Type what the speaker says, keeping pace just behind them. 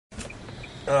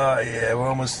Oh, yeah, we're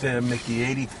almost there, Mickey.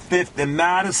 85th and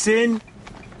Madison.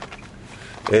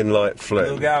 In like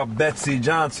Flint. Look out, Betsey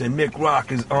Johnson. Mick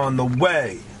Rock is on the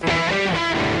way.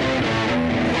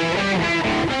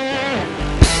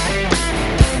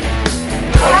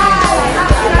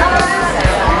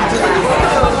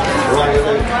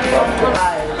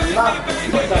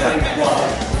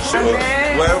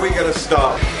 Where are we going to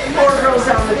start? 4 girls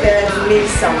on the bed, me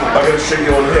somewhere. I'm going to shoot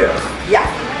you on here.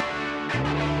 Yeah.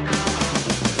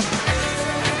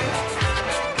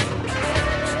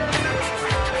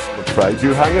 Afraid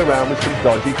you hang around with some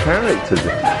dodgy characters.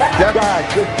 Yeah,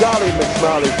 good golly, Miss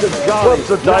Marley, good golly. Whoops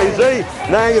a daisy,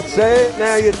 now you say it,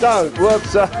 now you don't.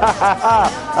 Whoops a ha ha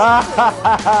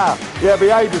ha. Yeah,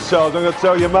 behave yourselves, I'm going to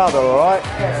tell your mother, alright?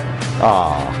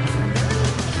 Ah.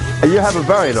 You have a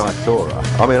very nice aura.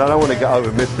 I mean, I don't want to get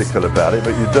over mystical about it,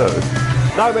 but you do.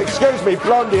 No, but excuse me,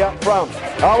 Blondie up front.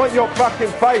 I want your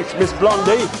fucking face, Miss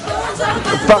Blondie.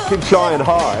 Fucking try and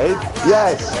hide.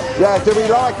 Yes, yeah, do we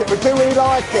like it? But do we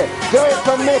like it? Do it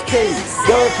for Mickey.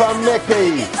 Do it for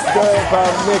Mickey. Do it for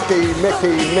Mickey,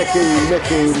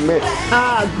 Mickey.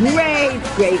 Ah, great.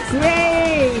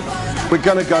 We're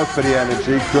going to go for the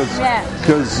energy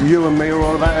because you and me are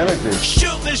all about energy.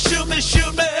 Shoot me,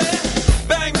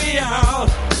 bang me out.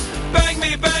 Bang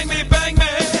me,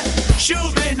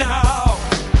 shoot me now.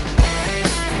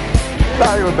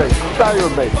 Stay with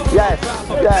me. Yes.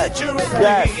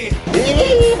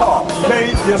 Yeehaw.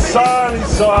 Keep your sunny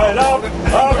side up.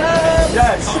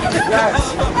 Yes.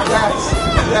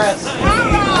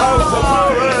 Oh,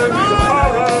 tomorrow.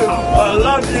 I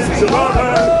love you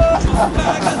tomorrow.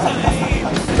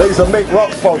 These are Mick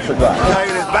Rock photographs.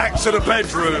 Taking it back to the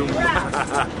bedroom.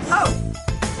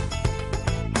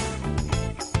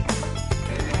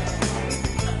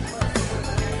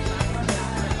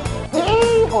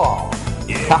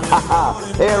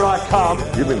 Here I come.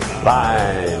 You've been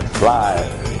flying.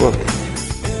 Look.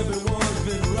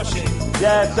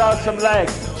 Yeah, show some leg.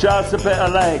 Show us a bit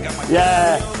of leg.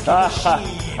 Yeah.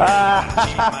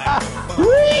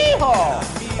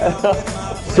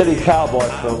 Silly cowboy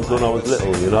films when I was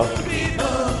little, you know.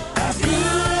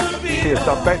 Here's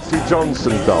a Betsey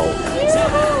Johnson doll.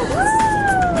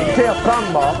 See a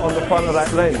thumb mark on the front of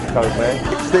that lens coat, man.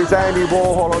 There's Andy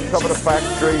Warhol on top of the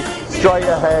factory, straight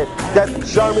ahead.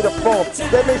 Show me the form.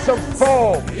 Give me some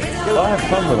form. I have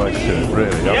fun when I shoot,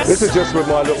 really. Yes. This is just with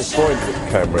my little point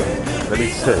camera. Let me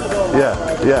see.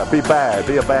 Yeah. Be bad.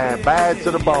 Be a bad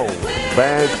to the bone.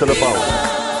 Bad to the bone.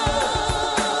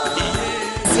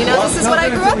 You know, this is what I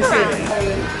grew up around.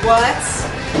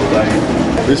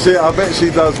 What? You see, I bet she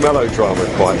does melodrama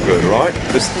quite good, right?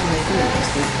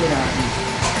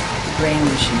 Brain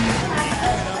machine.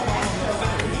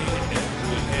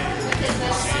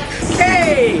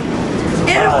 Okay,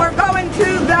 and we're going to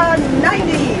the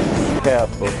 90s.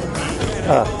 Careful.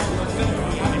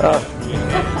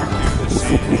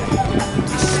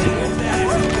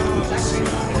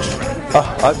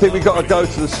 I think we've got to go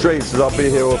to the streets, as I'll be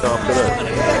here all afternoon.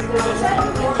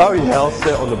 Oh yeah, I'll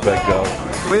sit on the bed, girl.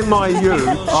 In my youth,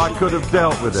 I could have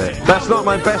dealt with it. That's not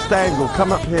my best angle.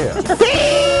 Come up here.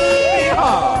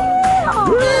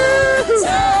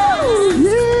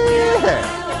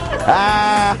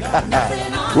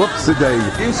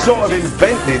 Whoopsie-daisy. You sort of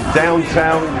invented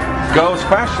downtown girls'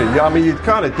 fashion. I mean, you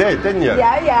kind of did, didn't you?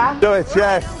 Yeah. Do it,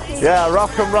 yeah.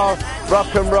 Rock and roll.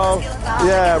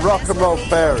 Yeah, rock and roll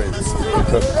fairies.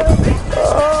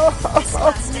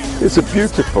 It's a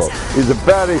beautiful. It's a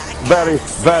very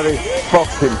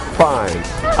fucking fine.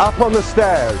 Up on the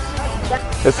stairs.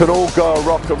 It's an all-girl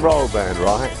rock and roll band,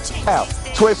 right? Out.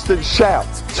 Twist and shout.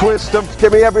 Twist them.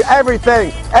 Give me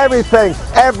everything. Every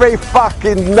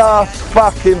fucking last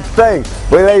fucking thing.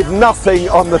 We leave nothing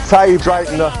on the table.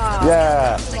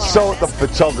 Yeah. Sort the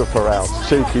photographer out.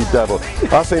 Cheeky devil.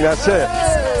 I think that's it.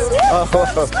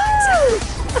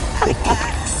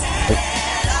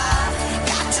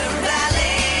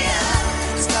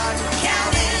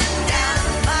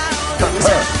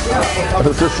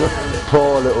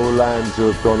 Poor little lambs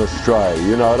who have gone astray,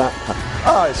 you know that.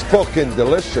 Oh, it's fucking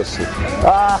delicious.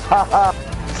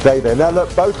 Stay there. Now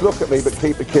look, both look at me, but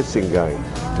keep the kissing going.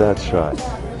 That's right.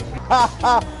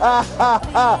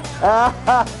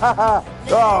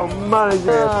 Oh, money.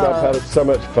 Yes, I've had so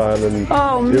much fun, and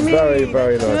you're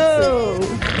very nice.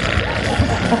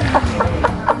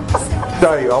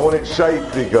 Dave, I want it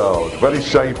shapely, girls. Very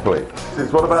shapely.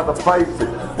 What about the faces?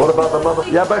 What about the mother?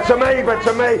 Yeah, but to me. Go to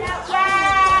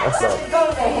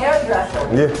the hairdresser.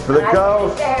 Yeah, for the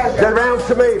girls. Get round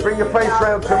to me. Bring your face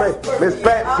round to me. Miss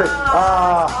Betsey.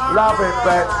 Love it,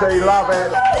 Betsey. Love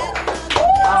it.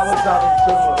 I was having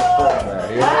too much fun there.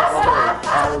 You know what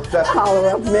I mean? Holler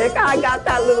up, Mick. I got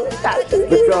that little tattoo.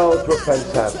 The girls were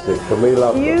fantastic, and we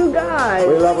love them. You guys.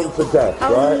 We love them to death,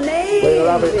 right? Amazing. We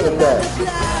love it to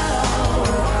death.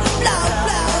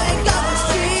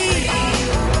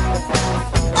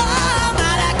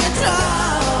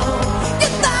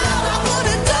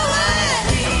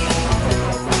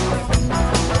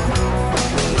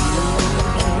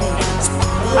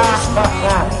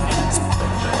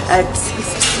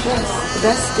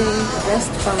 Best day,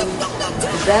 best fun,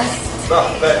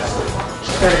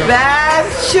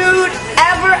 best shoot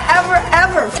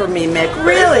ever for me, Mick.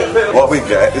 Really. What we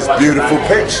get is beautiful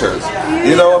pictures.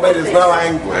 You know what I mean? There's no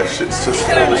anguish. It's just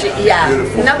Yeah,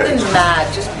 beautiful nothing's pictures.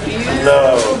 mad. Just beautiful,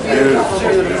 No,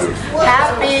 beautiful.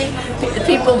 Happy,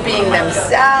 people being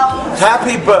themselves.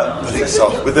 Happy but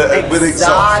exotic. With exotic.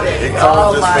 Exotic. It can't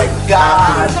Oh just my be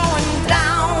God. happy.